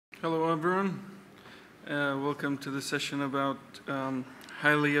Hello, everyone. Welcome to the session about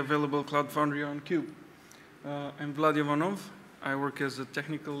highly available Cloud Foundry on Cube. I'm Vlad Iovanov. I work as a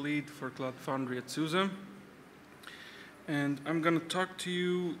technical lead for Cloud Foundry at SUSE. And I'm going to talk to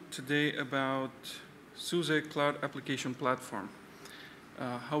you today about SUSE Cloud Application Platform,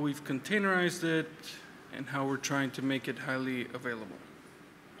 how we've containerized it, and how we're trying to make it highly available.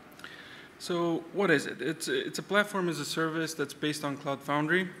 So what is it? It's a platform as a service that's based on Cloud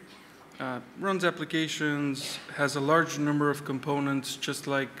Foundry. Runs applications, has a large number of components, just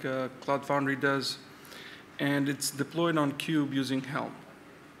like Cloud Foundry does, and it's deployed on Cube using Helm.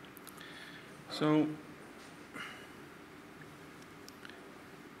 So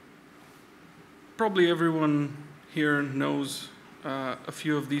probably everyone here knows a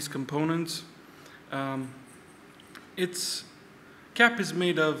few of these components. CAP is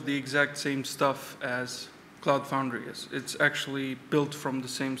made of the exact same stuff as Cloud Foundry is. It's actually built from the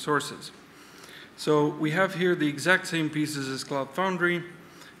same sources. So we have here the exact same pieces as Cloud Foundry,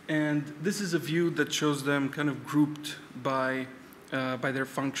 and this is a view that shows them kind of grouped by their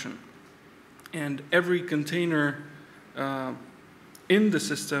function. And every container in the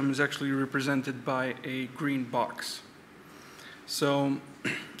system is actually represented by a green box. So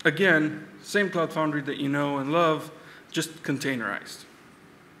again, same Cloud Foundry that you know and love, just containerized.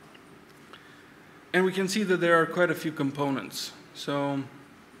 And we can see that there are quite a few components. So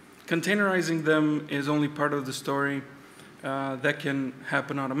containerizing them is only part of the story. That can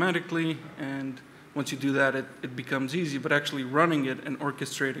happen automatically, and once you do that, it becomes easy. But actually running it and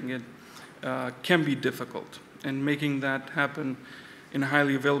orchestrating it can be difficult. And making that happen in a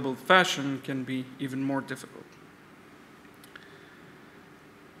highly available fashion can be even more difficult.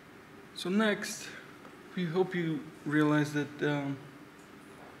 So next, we hope you realize that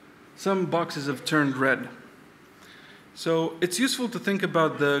some boxes have turned red. So it's useful to think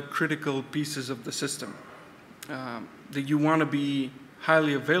about the critical pieces of the system that you want to be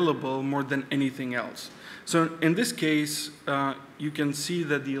highly available more than anything else. So in this case, you can see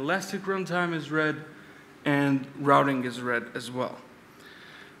that the elastic runtime is red and routing is red as well.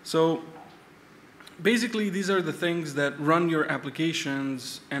 So basically, these are the things that run your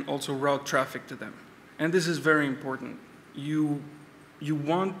applications and also route traffic to them. And this is very important. You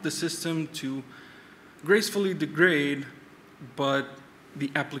want the system to gracefully degrade, but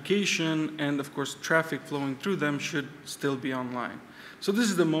the application and, of course, traffic flowing through them should still be online. So this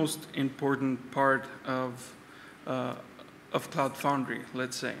is the most important part of Cloud Foundry,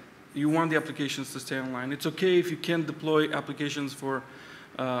 let's say. You want the applications to stay online. It's okay if you can't deploy applications for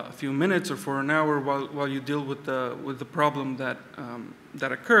a few minutes or for an hour while you deal with the problem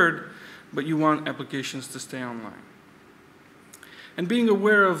that occurred, but you want applications to stay online. And being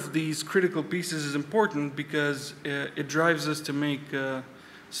aware of these critical pieces is important because it drives us to make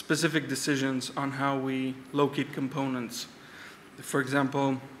specific decisions on how we locate components. For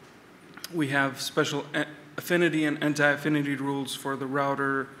example, we have special affinity and anti-affinity rules for the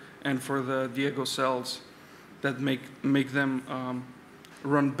router and for the Diego cells that make them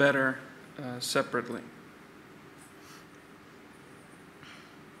run better separately.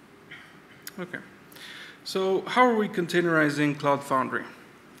 Okay. So how are we containerizing Cloud Foundry?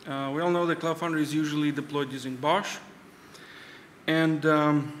 We all know that Cloud Foundry is usually deployed using BOSH. And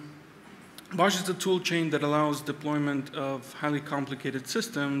BOSH is the tool chain that allows deployment of highly complicated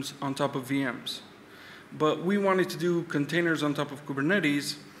systems on top of VMs. But we wanted to do containers on top of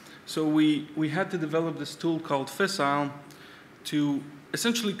Kubernetes, so we had to develop this tool called Fissile to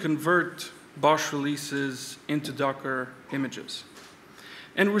essentially convert BOSH releases into Docker images.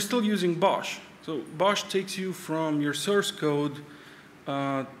 And we're still using BOSH. So BOSH takes you from your source code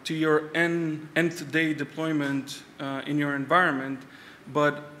to your nth day deployment in your environment,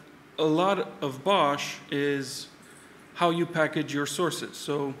 but a lot of BOSH is how you package your sources.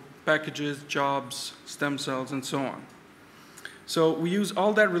 So packages, jobs, stem cells, and so on. So we use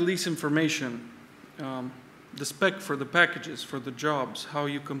all that release information, the spec for the packages, for the jobs, how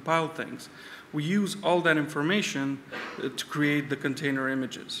you compile things. We use all that information to create the container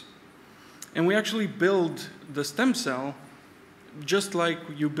images. And we actually build the stem cell just like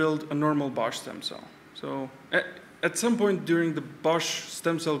you build a normal BOSH stem cell. So at some point during the BOSH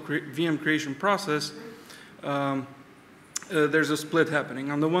stem cell VM creation process, there's a split happening.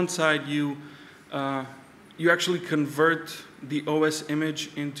 On the one side, you actually convert the OS image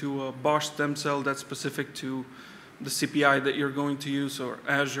into a BOSH stem cell that's specific to the CPI that you're going to use, or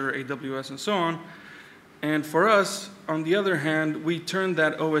Azure, AWS, and so on. And for us, on the other hand, we turn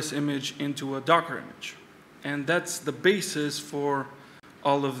that OS image into a Docker image. And that's the basis for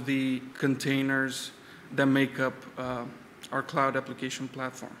all of the containers that make up our cloud application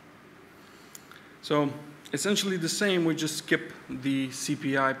platform. So essentially the same, we just skip the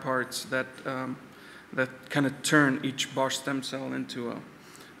CPI parts that, that kind of turn each Bosch stem cell into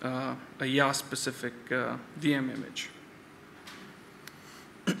a YA-specific VM image.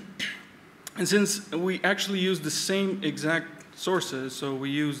 And since we actually use the same exact sources, so we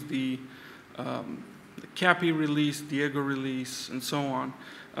use the CAPI release, Diego release, and so on,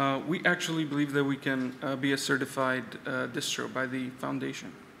 we actually believe that we can be a certified distro by the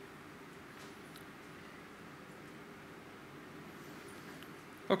foundation.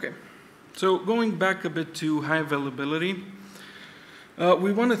 Okay, so going back a bit to high availability,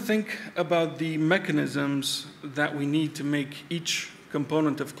 we want to think about the mechanisms that we need to make each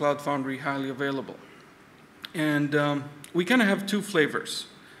component of Cloud Foundry highly available. And we kind of have two flavors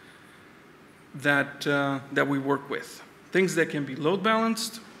that, that we work with. Things that can be load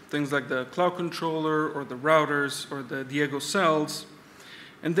balanced, things like the cloud controller or the routers or the Diego cells.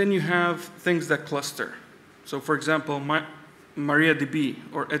 And then you have things that cluster. So for example, MariaDB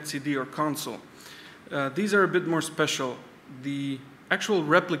or etcd or console. These are a bit more special. The actual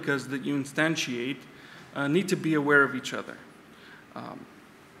replicas that you instantiate need to be aware of each other.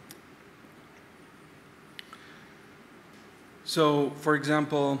 So, for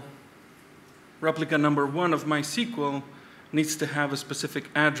example, replica number 1 of MySQL needs to have a specific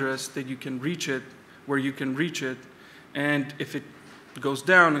address that you can reach it, where you can reach it, and if it goes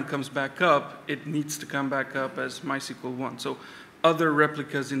down and comes back up, it needs to come back up as MySQL 1. So other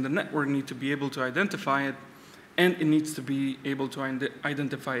replicas in the network need to be able to identify it, and it needs to be able to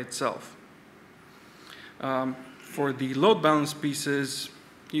identify itself. For the load balance pieces,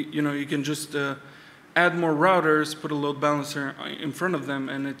 you can just add more routers, put a load balancer in front of them,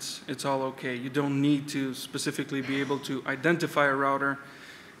 and it's all okay. You don't need to specifically be able to identify a router,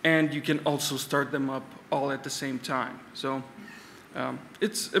 and you can also start them up all at the same time. So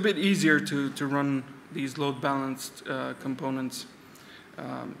it's a bit easier to run these load balanced components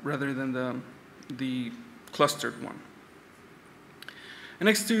rather than the clustered one. And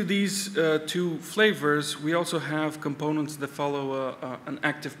next to these two flavors, we also have components that follow an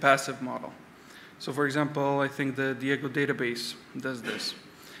active-passive model. So for example, I think the Diego database does this.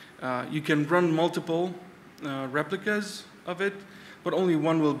 You can run multiple replicas of it, but only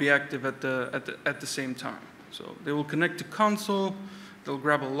one will be active at the same time. So they will connect to console, they'll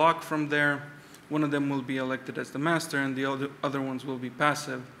grab a lock from there, one of them will be elected as the master, and the other ones will be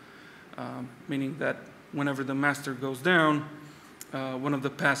passive, meaning that whenever the master goes down, one of the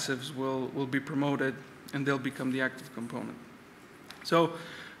passives will be promoted, and they'll become the active component. So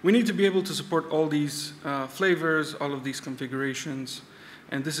we need to be able to support all these flavors, all of these configurations,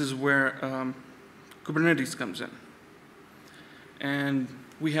 and this is where Kubernetes comes in. And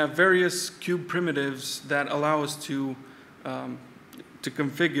we have various kube primitives that allow us to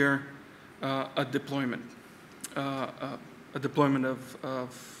configure a deployment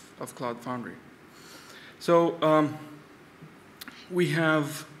of Cloud Foundry. So we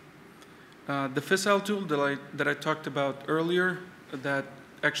have the Fissile tool that I talked about earlier that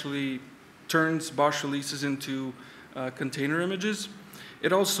actually turns Bosch releases into container images.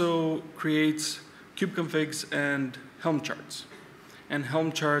 It also creates kube configs and Helm charts. And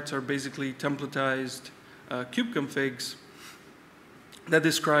Helm charts are basically templatized kube configs that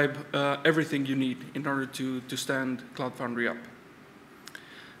describe everything you need in order to stand Cloud Foundry up.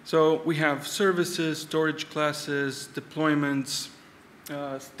 So we have services, storage classes, deployments,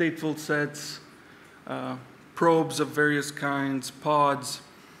 stateful sets, probes of various kinds, pods,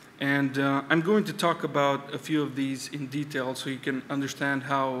 and I'm going to talk about a few of these in detail so you can understand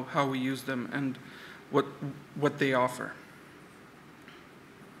how we use them and what they offer.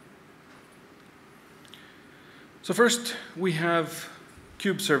 So first, we have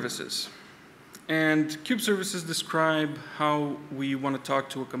kube services. And kube services describe how we want to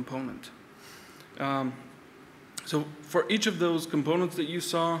talk to a component. So for each of those components that you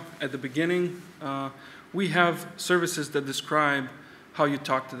saw at the beginning, we have services that describe how you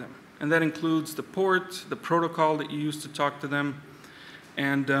talk to them. And that includes the port, the protocol that you use to talk to them.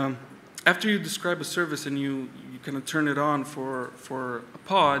 And after you describe a service and you kind of turn it on for a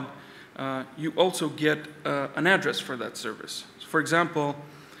pod, you also get an address for that service. So for example,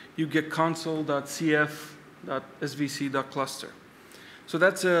 you get console.cf.svc.cluster. So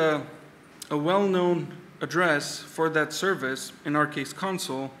that's a well-known address for that service, in our case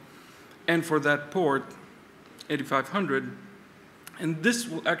console, and for that port, 8500. And this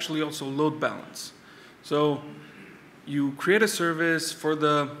will actually also load balance. So you create a service for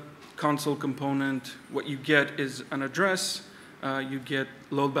the console component. What you get is an address. You get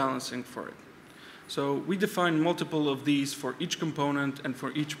load balancing for it. So we define multiple of these for each component and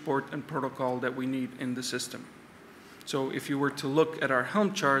for each port and protocol that we need in the system. So if you were to look at our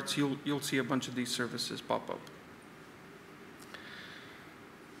Helm charts, you'll see a bunch of these services pop up.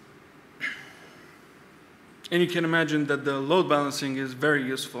 And you can imagine that the load balancing is very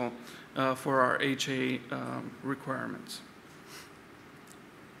useful for our HA requirements.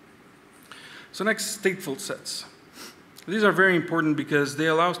 So next, stateful sets. These are very important because they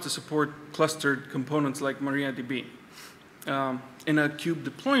allow us to support clustered components like MariaDB. In a kube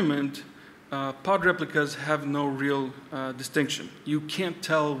deployment, pod replicas have no real distinction. You can't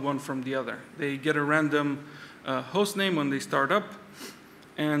tell one from the other. They get a random host name when they start up,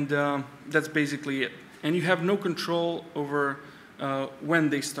 and that's basically it. And you have no control over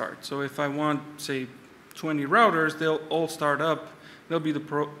when they start. So if I want, say, 20 routers, they'll all start up. They'll be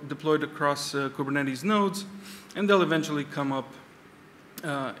deployed across Kubernetes nodes, and they'll eventually come up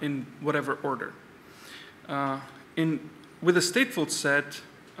in whatever order. With a stateful set,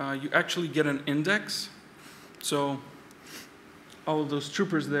 you actually get an index. So all of those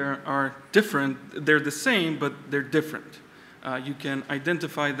troopers there are different. They're the same, but they're different. You can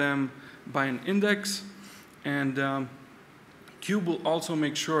identify them by an index, and Kube will also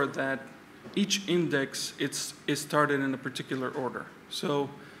make sure that each index is started in a particular order. So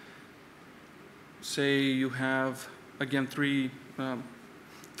say you have, again, three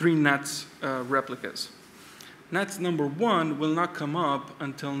NATS replicas. NATS number 1 will not come up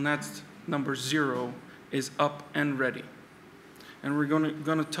until NATS number 0 is up and ready. And we're going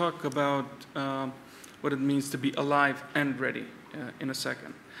to talk about what it means to be alive and ready in a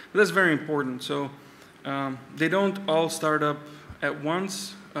second. But that's very important. So they don't all start up at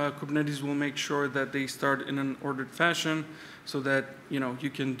once. Kubernetes will make sure that they start in an ordered fashion so that you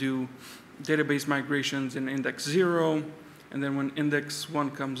can do database migrations in index 0, and then when index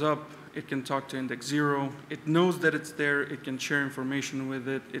 1 comes up, it can talk to index 0. It knows that it's there. It can share information with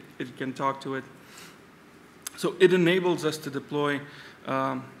it. It can talk to it. So it enables us to deploy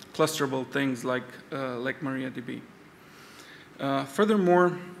clusterable things like MariaDB.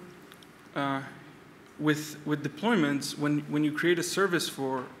 Furthermore, with deployments, when you create a service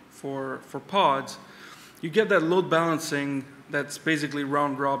for pods, you get that load balancing that's basically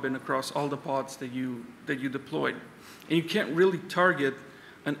round robin across all the pods that you deployed. And you can't really target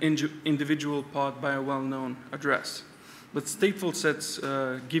an individual pod by a well-known address. But stateful sets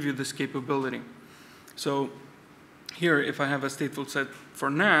give you this capability. So here, if I have a stateful set for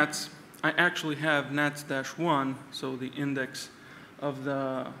NATS, I actually have NATS-1, so the index of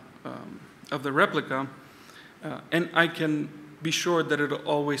the replica, and I can be sure that it'll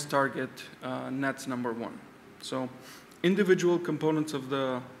always target NATS number 1. So individual components of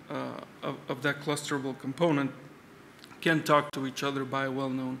that clusterable component can talk to each other by a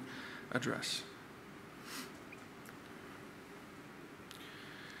well-known address.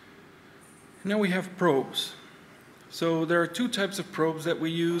 Now we have probes. So there are two types of probes that we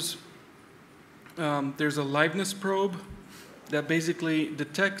use. There's a liveness probe that basically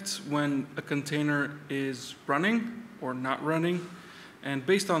detects when a container is running or not running, and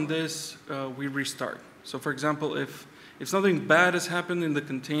based on this, we restart. So for example, if something bad has happened in the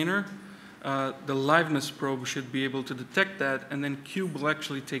container, the liveness probe should be able to detect that, and then Kube will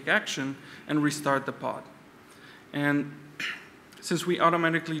actually take action and restart the pod. And since we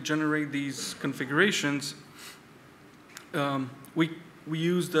automatically generate these configurations, we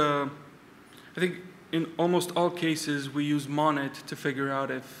used, I think in almost all cases, we use Monet to figure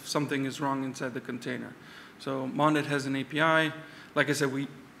out if something is wrong inside the container. So Monet has an API. Like I said,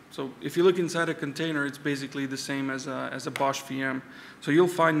 so if you look inside a container, it's basically the same as a Bosch VM. So you'll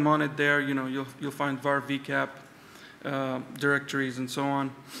find Monet there. You'll find var vcap directories and so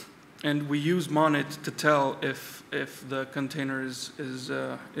on. And we use Monet to tell if the container is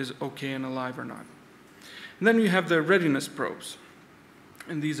okay and alive or not. And then you have the readiness probes.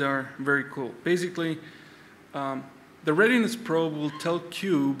 And these are very cool. Basically, the readiness probe will tell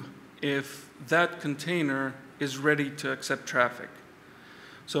Kube if that container is ready to accept traffic.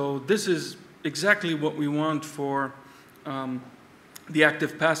 So this is exactly what we want for the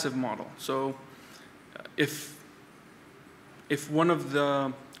active-passive model. So if one of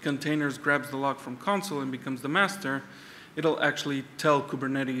the containers grabs the lock from console and becomes the master, it'll actually tell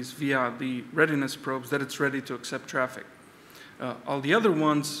Kubernetes via the readiness probes that it's ready to accept traffic. All the other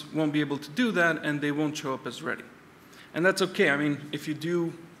ones won't be able to do that, and they won't show up as ready. And that's okay. I mean, if you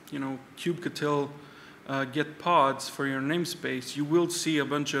do, kubectl get pods for your namespace, you will see a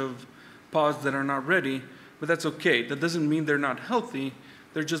bunch of pods that are not ready, but that's okay. That doesn't mean they're not healthy.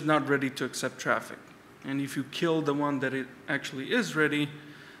 They're just not ready to accept traffic. And if you kill the one that it actually is ready,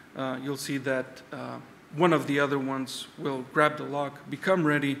 you'll see that one of the other ones will grab the lock, become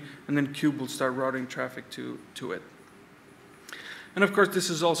ready, and then Kube will start routing traffic to it. And of course, this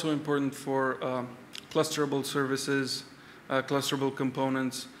is also important for clusterable services, clusterable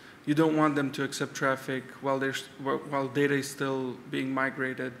components. You don't want them to accept traffic while data is still being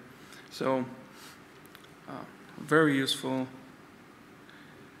migrated. So very useful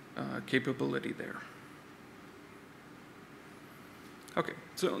capability there. Okay,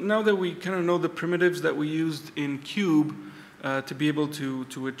 so now that we kind of know the primitives that we used in Kube to be able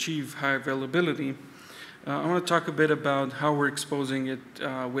to achieve high availability, I want to talk a bit about how we're exposing it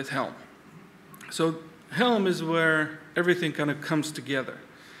with Helm. So Helm is where everything kind of comes together.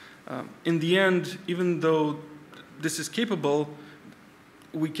 In the end, even though this is capable,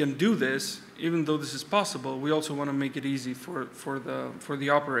 we can do this. Even though this is possible, we also want to make it easy for the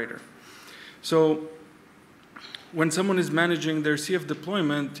operator. So when someone is managing their CF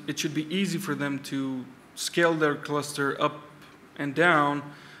deployment, it should be easy for them to scale their cluster up and down,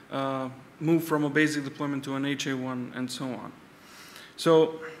 move from a basic deployment to an HA1, and so on.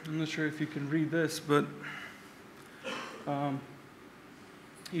 So I'm not sure if you can read this, but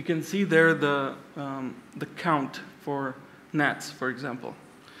you can see there the count for nats, for example.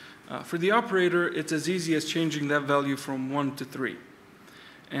 For the operator, it's as easy as changing that value from 1 to 3.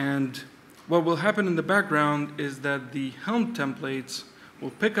 And what will happen in the background is that the Helm templates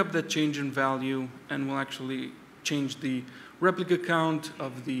will pick up that change in value and will actually change the replica count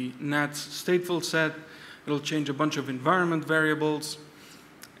of the nats stateful set. It'll change a bunch of environment variables.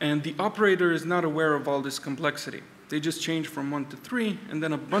 And the operator is not aware of all this complexity. They just change from 1 to 3, and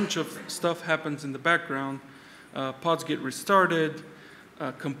then a bunch of stuff happens in the background. Pods get restarted.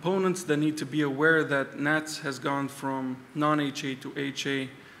 Components that need to be aware that nats has gone from non-HA to HA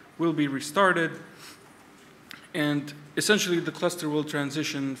will be restarted. And essentially, the cluster will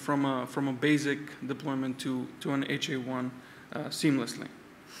transition from a basic deployment to an HA1 seamlessly.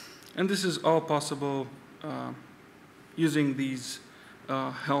 And this is all possible using these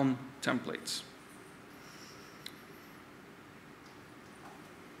Helm templates.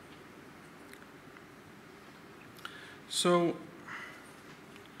 So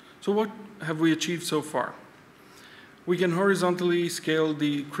what have we achieved so far? We can horizontally scale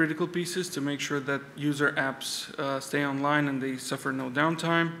the critical pieces to make sure that user apps stay online and they suffer no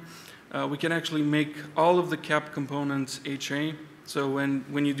downtime. We can actually make all of the CAP components HA. So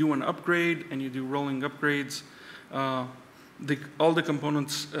when you do an upgrade and you do rolling upgrades, all the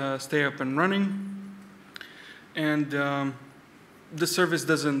components stay up and running. And the service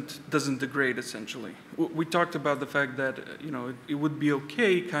doesn't degrade, essentially. We talked about the fact that it would be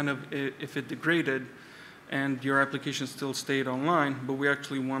okay kind of if it degraded and your application still stayed online, but we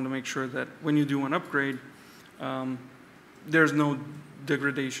actually want to make sure that when you do an upgrade, there's no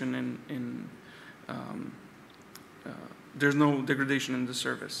degradation there's no degradation in the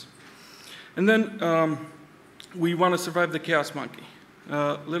service. And then we want to survive the Chaos Monkey.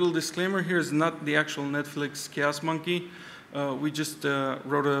 Little disclaimer here is not the actual Netflix Chaos Monkey. We just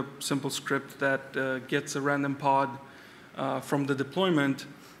wrote a simple script that gets a random pod from the deployment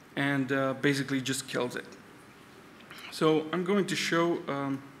and basically just kills it. So I'm going to show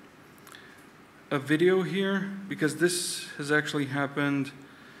a video here because this has actually happened.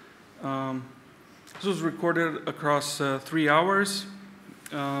 This was recorded across 3 hours.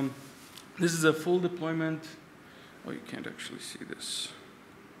 This is a full deployment. Oh, you can't actually see this.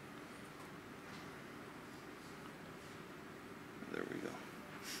 There we go.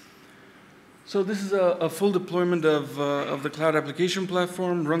 So this is a full deployment of the cloud application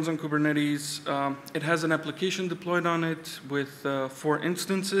platform, runs on Kubernetes. It has an application deployed on it with 4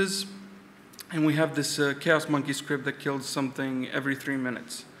 instances. And we have this Chaos Monkey script that kills something every 3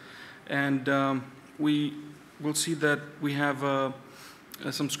 minutes. And we will see that we have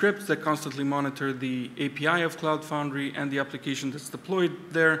some scripts that constantly monitor the API of Cloud Foundry and the application that's deployed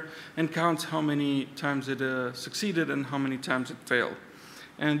there and counts how many times it succeeded and how many times it failed.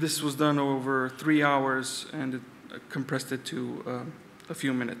 And this was done over 3 hours, and it compressed it to a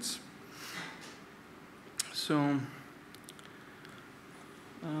few minutes. So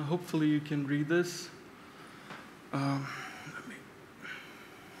hopefully you can read this.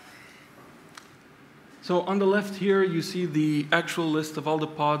 So on the left here, you see the actual list of all the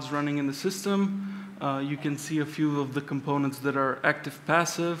pods running in the system. You can see a few of the components that are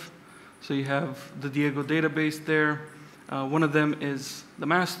active-passive. So you have the Diego database there. One of them is the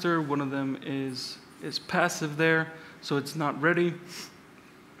master. One of them is passive there, so it's not ready.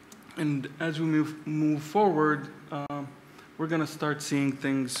 And as we move forward, we're going to start seeing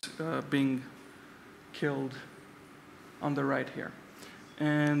things being killed on the right here.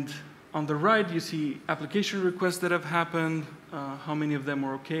 And on the right, you see application requests that have happened, how many of them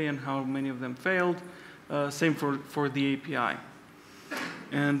were OK and how many of them failed. Same for the API.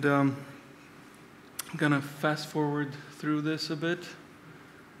 And I'm going to fast forward through this a bit.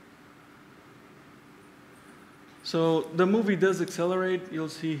 So the movie does accelerate. You'll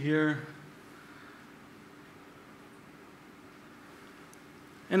see here.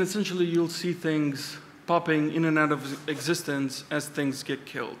 And essentially, you'll see things popping in and out of existence as things get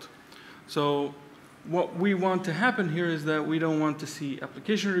killed. So what we want to happen here is that we don't want to see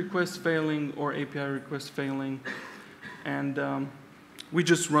application requests failing or API requests failing. And we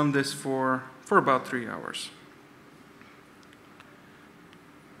just run this for about 3 hours.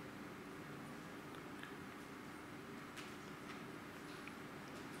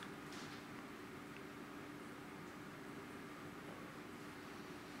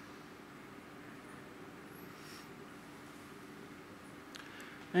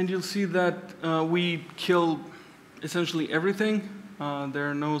 And you'll see that we kill essentially everything.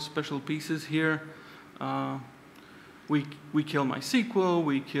 There are no special pieces here. We kill MySQL,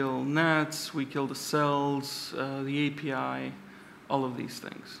 we kill nats, we kill the cells, the API, all of these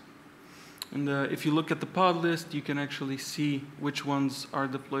things. And if you look at the pod list, you can actually see which ones are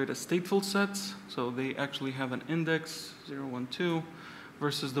deployed as stateful sets. So they actually have an index, 0, 1, 2,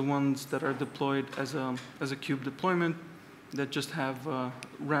 versus the ones that are deployed as a kube deployment that just have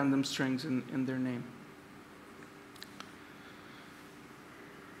random strings in their name.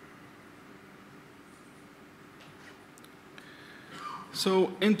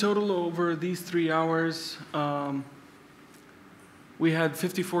 So in total, over these 3 hours, we had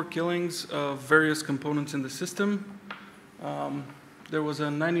 54 killings of various components in the system. There was a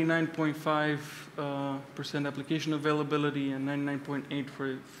 99.5% application availability and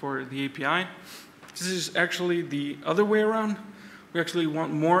 99.8% for the API. This is actually the other way around. We actually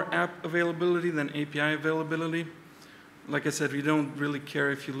want more app availability than API availability. Like I said, we don't really care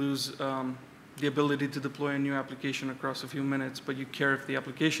if you lose the ability to deploy a new application across a few minutes, but you care if the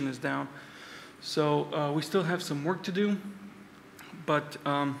application is down. So we still have some work to do, but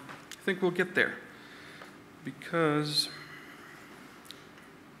I think we'll get there. Because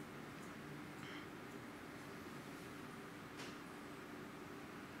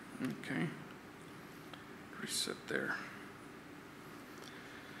okay. Reset there.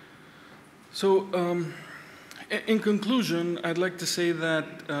 So in conclusion, I'd like to say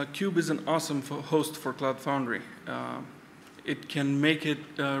that Kube is an awesome host for Cloud Foundry. It can make it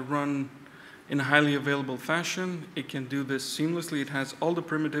run in a highly available fashion. It can do this seamlessly. It has all the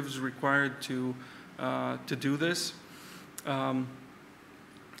primitives required to do this.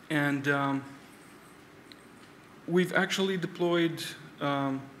 We've actually deployed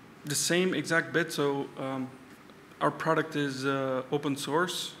the same exact bit. So our product is open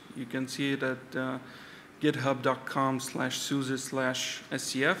source. You can see it at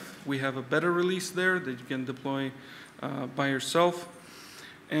github.com/SUSE/SCF. We have a beta release there that you can deploy by yourself.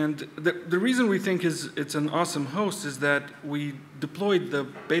 And the reason we think it's an awesome host is that we deployed the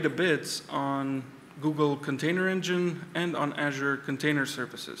beta bits on Google Container Engine and on Azure Container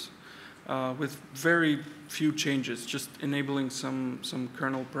Services with very few changes, just enabling some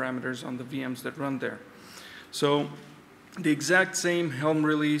kernel parameters on the VMs that run there. So the exact same Helm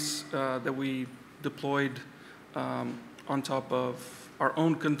release that we deployed on top of our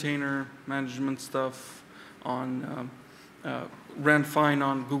own container management stuff ran fine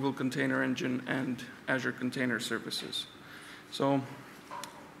on Google Container Engine and Azure Container Services. So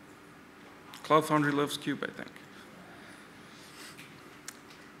Cloud Foundry loves Kube, I think.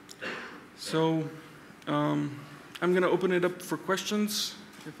 So I'm going to open it up for questions.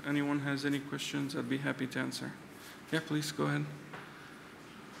 If anyone has any questions, I'd be happy to answer. Yeah, please go ahead.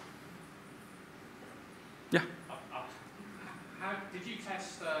 Yeah. How did you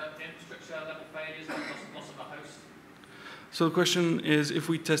test infrastructure level failures and loss of a host? So the question is if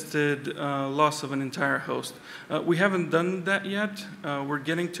we tested loss of an entire host. We haven't done that yet. We're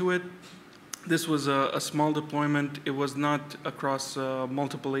getting to it. This was a small deployment. It was not across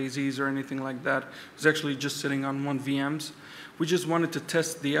multiple AZs or anything like that. It was actually just sitting on one VMs. We just wanted to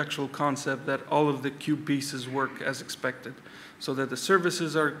test the actual concept that all of the Kube pieces work as expected, so that the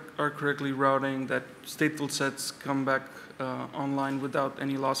services are correctly routing, that stateful sets come back online without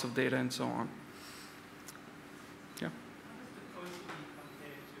any loss of data, and so on. Yeah.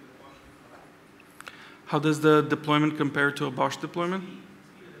 How does the deployment compare to a BOSH deployment?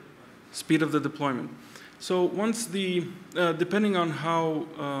 Speed of the deployment. So once depending on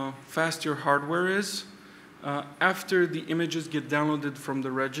how fast your hardware is, after the images get downloaded from the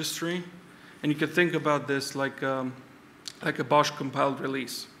registry, and you can think about this like like a Bosch compiled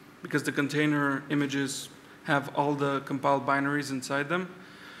release, because the container images have all the compiled binaries inside them.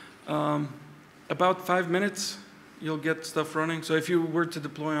 About 5 minutes, you'll get stuff running. So if you were to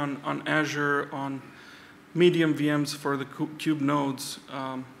deploy on Azure, on medium VMs for the Kube nodes,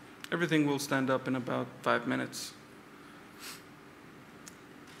 everything will stand up in about 5 minutes.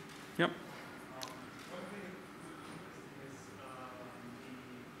 Yep. One thing is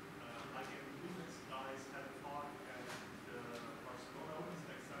like in Linux guys had a talk at the Barcelona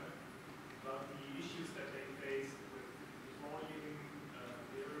OpenStack Summit about the issues that they faced with deploying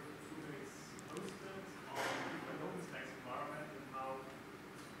their Kubernetes hosted on different OpenStack environment and how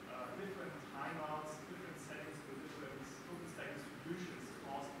different timeouts, different settings for different OpenStack distributions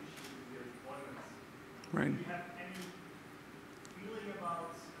caused issues with their deployments. Right. Do you have any feeling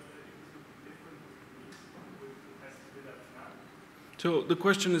about different techniques with that now? So the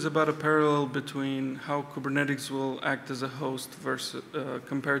question is about a parallel between how Kubernetes will act as a host versus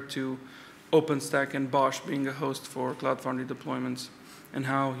compared to OpenStack and Bosch being a host for Cloud Foundry deployments, and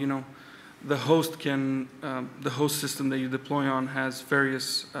how the host the host system that you deploy on has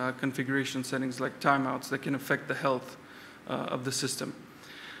various configuration settings like timeouts that can affect the health of the system.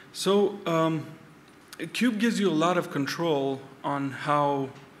 So Kube gives you a lot of control on how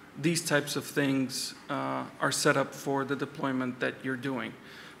these types of things are set up for the deployment that you're doing.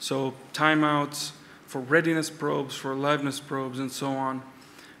 So timeouts for readiness probes, for liveness probes, and so on.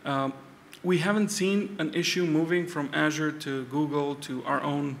 We haven't seen an issue moving from Azure to Google to our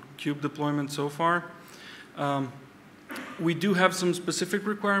own Kube deployment so far. We do have some specific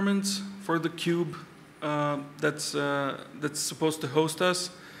requirements for the Kube that's supposed to host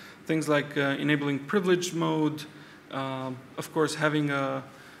us. Things like enabling privileged mode, of course having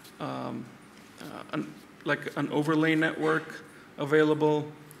like an overlay network available,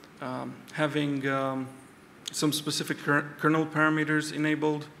 having some specific kernel parameters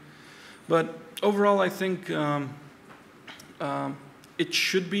enabled. But overall, I think it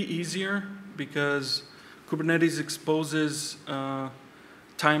should be easier because Kubernetes exposes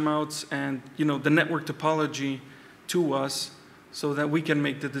timeouts and the network topology to us so that we can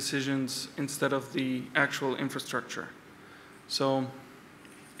make the decisions instead of the actual infrastructure. So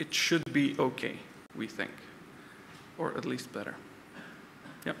it should be okay, we think, or at least better.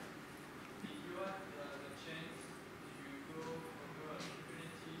 Yep. Did you have the chance to go over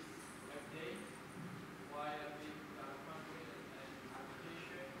Kubernetes update while having Foundry and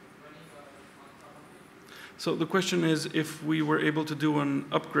application running on top of it? So the question is if we were able to do an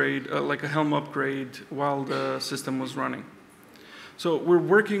upgrade, like a Helm upgrade, while the system was running. So we're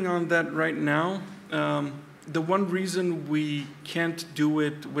working on that right now. The one reason we can't do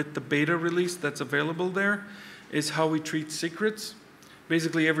it with the beta release that's available there is how we treat secrets.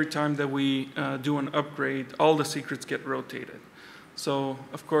 Basically, every time that we do an upgrade, all the secrets get rotated. So,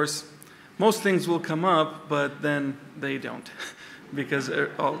 of course, most things will come up, but then they don't because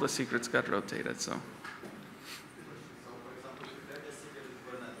all the secrets got rotated. So. So, for example, if you have a secret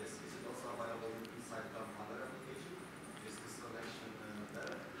with Kubernetes, is it also available inside Cloud Foundry application? Is this connection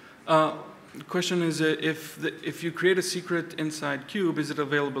better? The question is if you create a secret inside Kube, is it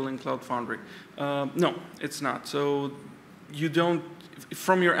available in Cloud Foundry? No, it's not. So you don't,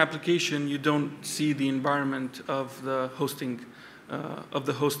 from your application, you don't see the environment of the hosting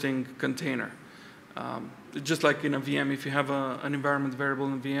container. Just like in a VM, if you have an environment variable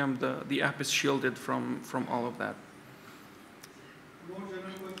in a VM, the app is shielded from all of that. More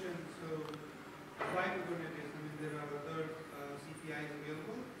general question. So, why Kubernetes? I mean, there are other CPIs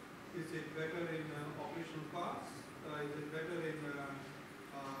available. Is it better in operational costs? Is it better in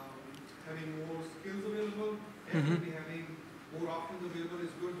having more skills available? Definitely having more options available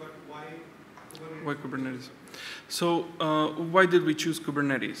is good, but why Kubernetes? Why Kubernetes? So why did we choose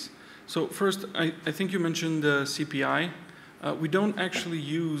Kubernetes? So first, I think you mentioned the CPI. We don't actually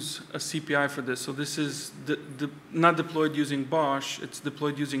use a CPI for this. So this is not deployed using Bosch. It's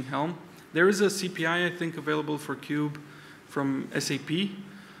deployed using Helm. There is a CPI, I think, available for Kube from SAP.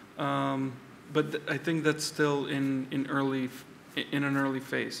 But I think that's still in an early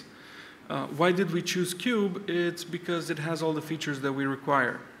phase. Why did we choose Kube? It's because it has all the features that we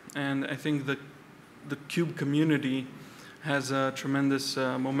require. And I think the Kube community has a tremendous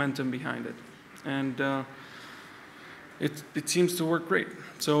momentum behind it. And it seems to work great.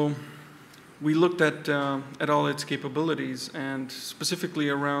 So we looked at all its capabilities, and specifically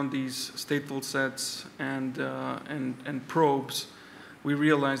around these stateful sets and probes, we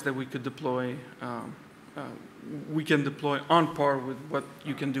realized that we could deploy, we can deploy on par with what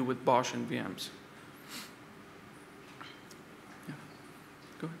you can do with Bosch and VMs. Yeah.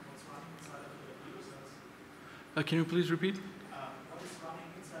 Go ahead. Can you please repeat? What is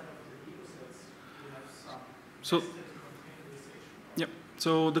running inside of the Ego sets? We have some So, nested containerization. yep.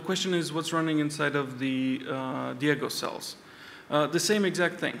 So the question is what's running inside of the Diego cells. The same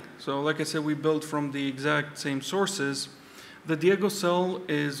exact thing. So like I said, we built from the exact same sources. The Diego cell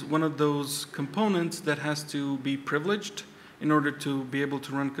is one of those components that has to be privileged in order to be able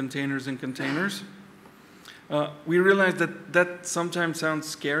to run containers in containers. We realize that that sometimes sounds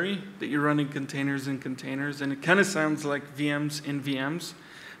scary, that you're running containers in containers, and it kind of sounds like VMs in VMs.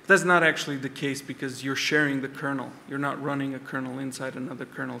 But that's not actually the case because you're sharing the kernel. You're not running a kernel inside another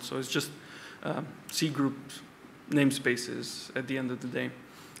kernel. So it's just C group namespaces at the end of the day.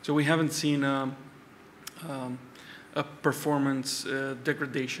 So we haven't seen a performance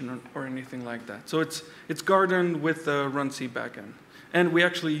degradation or anything like that. So it's gardened with the run C backend. And we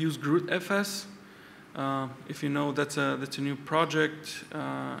actually use GrootFS. If you know, that's a new project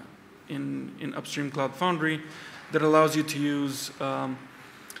in upstream Cloud Foundry that allows you to use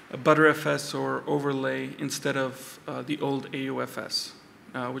a ButterFS or overlay instead of the old AUFS,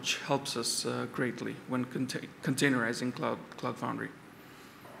 which helps us greatly when containerizing Cloud Foundry.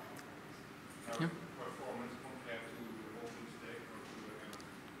 Yeah. Performance compared to OpenStack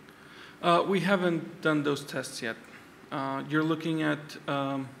or Kubernetes? We haven't done those tests yet. You're looking at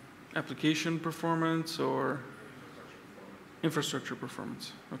application performance or infrastructure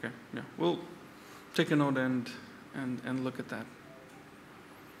performance. Okay, yeah. We'll take a note and look at that.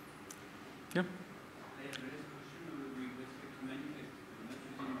 Yeah. I have a question with respect to manifest.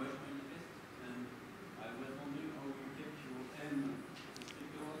 I'm not using Bash manifest, and I was wondering how you kept your M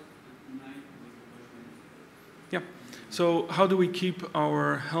stickers at night with the Bash manifest. Yeah. So how do we keep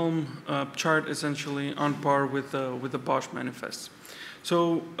our Helm chart essentially on par with the Bosch manifests?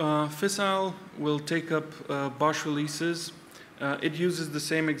 So Fissile will take up Bosch releases. It uses the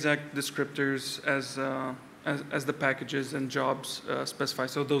same exact descriptors as the packages and jobs specify.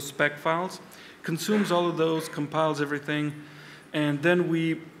 So those spec files, consumes all of those, compiles everything, and then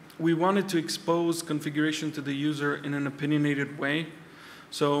we wanted to expose configuration to the user in an opinionated way.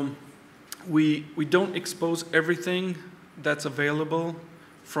 So we don't expose everything that's available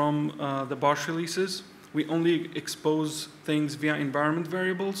from the Bosch releases. We only expose things via environment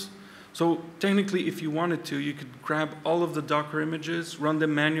variables. So technically, if you wanted to, you could grab all of the Docker images, run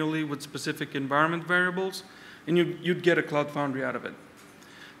them manually with specific environment variables, and you'd get a Cloud Foundry out of it.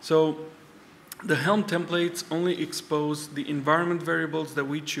 So the Helm templates only expose the environment variables that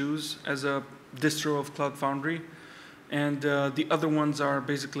we choose as a distro of Cloud Foundry, and the other ones are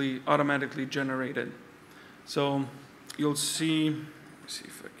basically automatically generated. So you'll see, let me see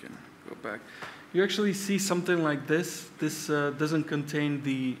if I can go back. You actually see something like this. This doesn't contain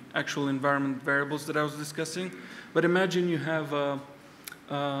the actual environment variables that I was discussing, but imagine you have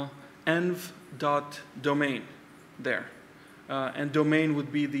env.domain there, and domain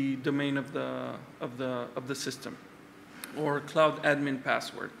would be the domain of the system, or cloud admin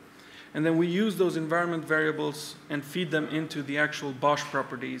password. And then we use those environment variables and feed them into the actual Bosch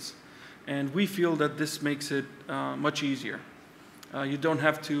properties, and we feel that this makes it much easier. You don't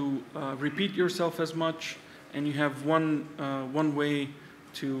have to repeat yourself as much, and you have one way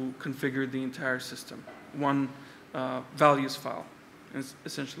to configure the entire system, one values file,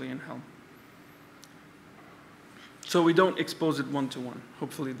 essentially in Helm. So we don't expose it one-to-one.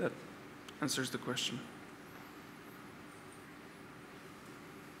 Hopefully that answers the question.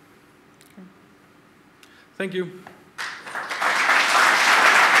 Okay. Thank you.